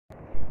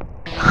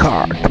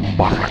Hard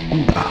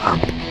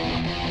Barracuda.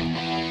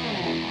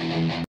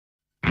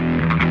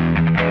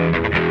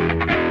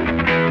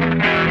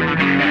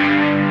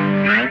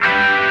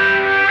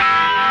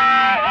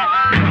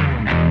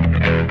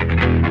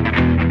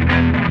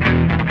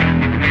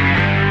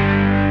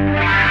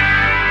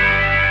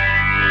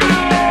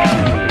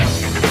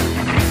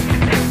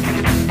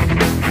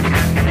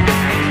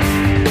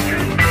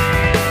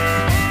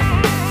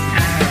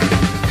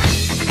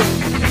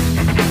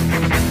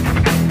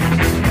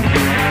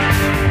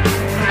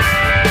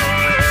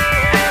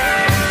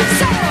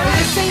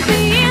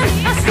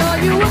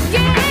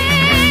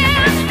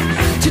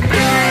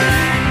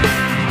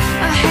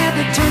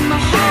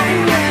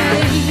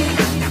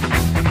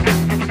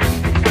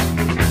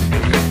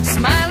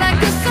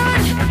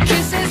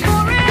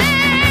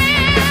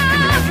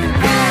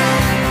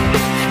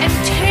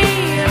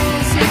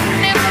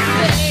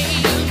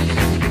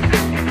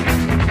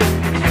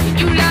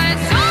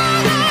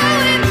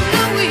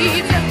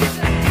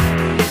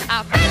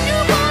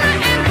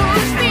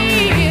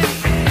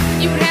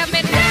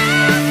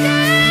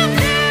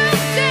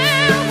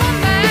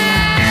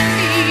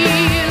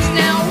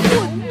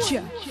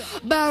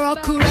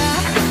 Barracuda.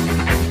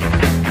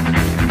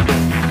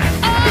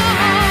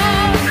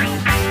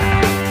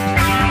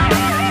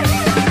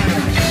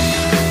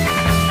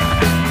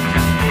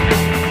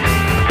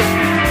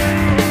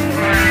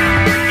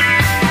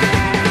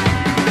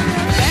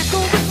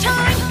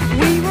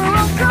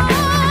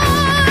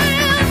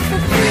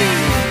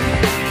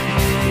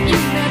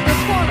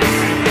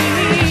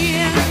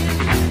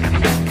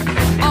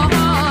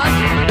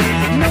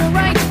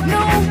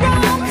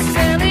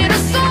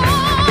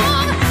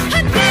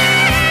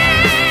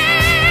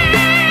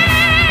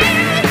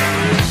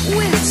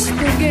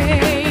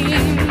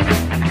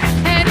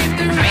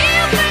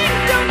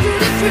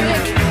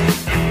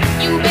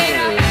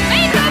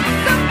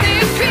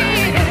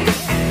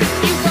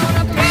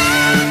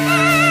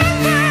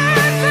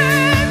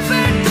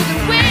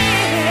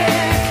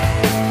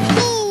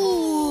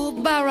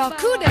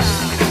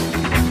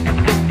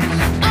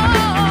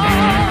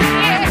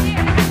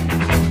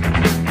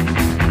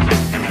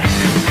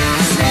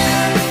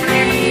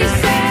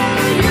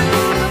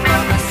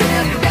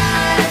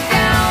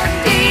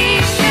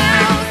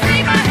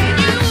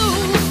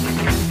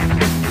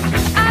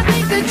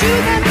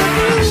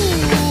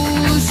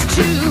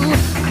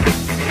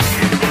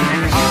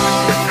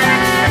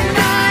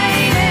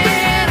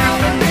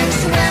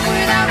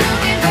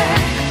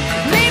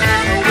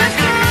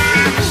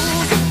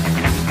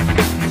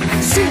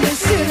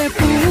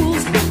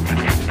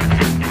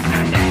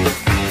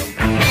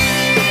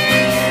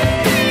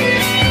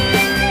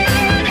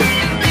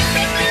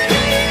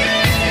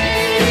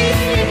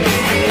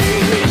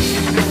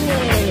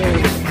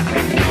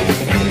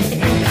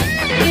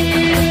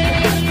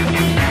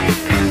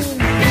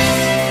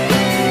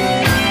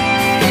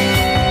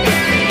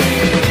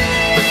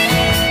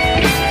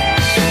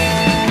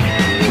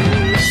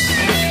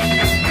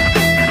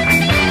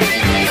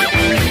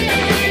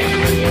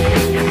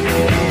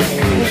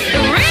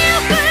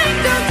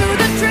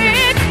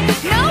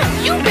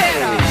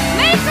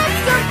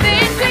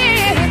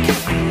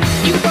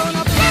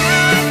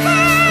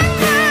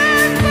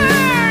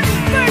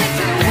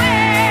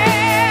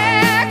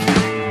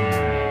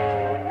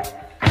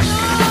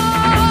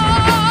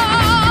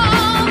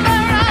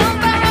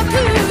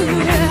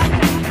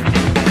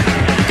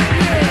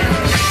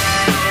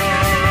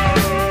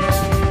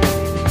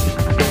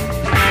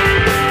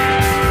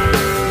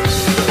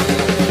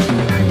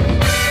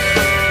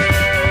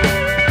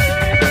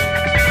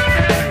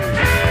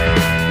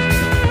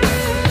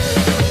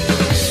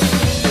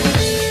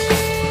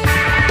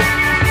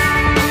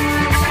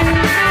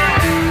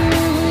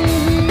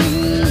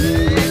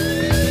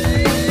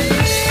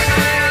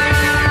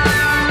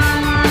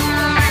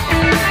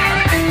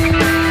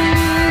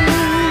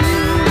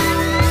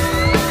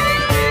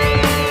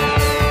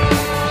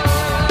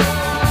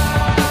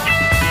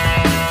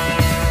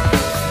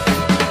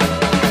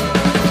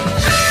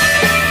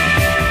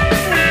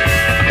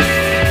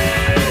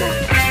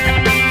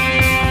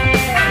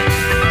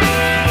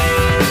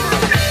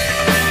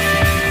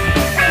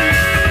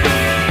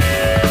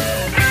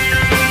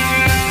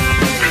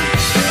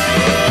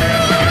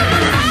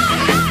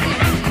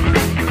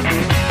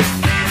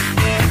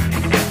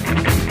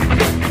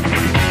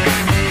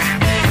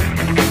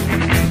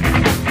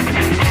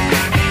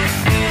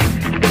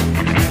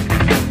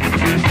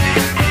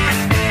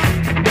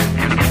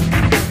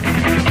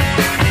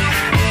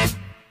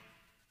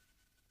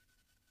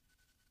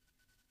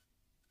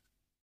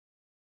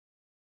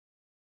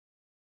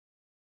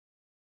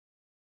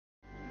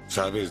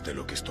 ¿Sabes de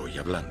lo que estoy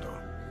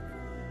hablando?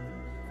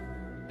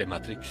 ¿De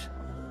Matrix?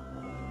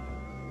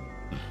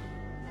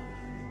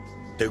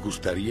 ¿Te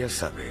gustaría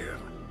saber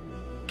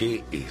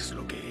qué es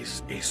lo que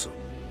es eso?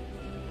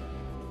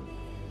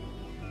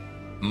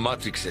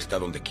 Matrix está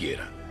donde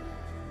quiera,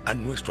 a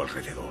nuestro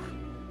alrededor.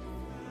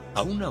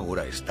 Aún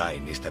ahora está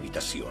en esta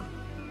habitación.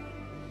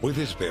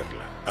 Puedes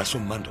verla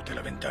asomándote a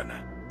la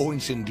ventana o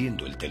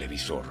encendiendo el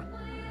televisor.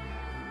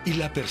 Y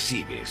la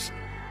percibes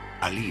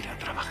al ir a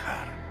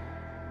trabajar,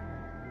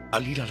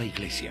 al ir a la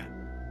iglesia,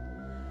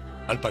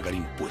 al pagar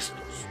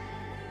impuestos.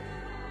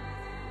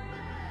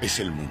 Es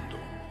el mundo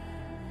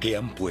que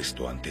han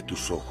puesto ante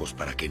tus ojos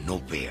para que no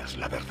veas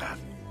la verdad.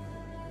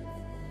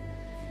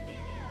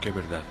 ¿Qué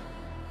verdad?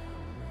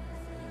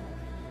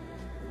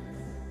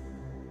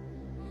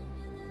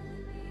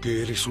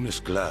 Que eres un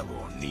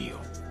esclavo,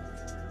 Neo.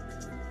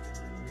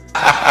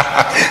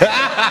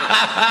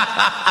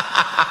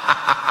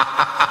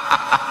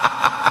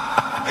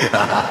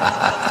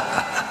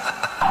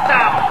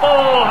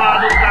 Porra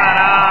do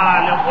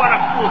caralho, agora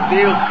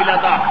fudeu, filha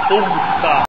da puta!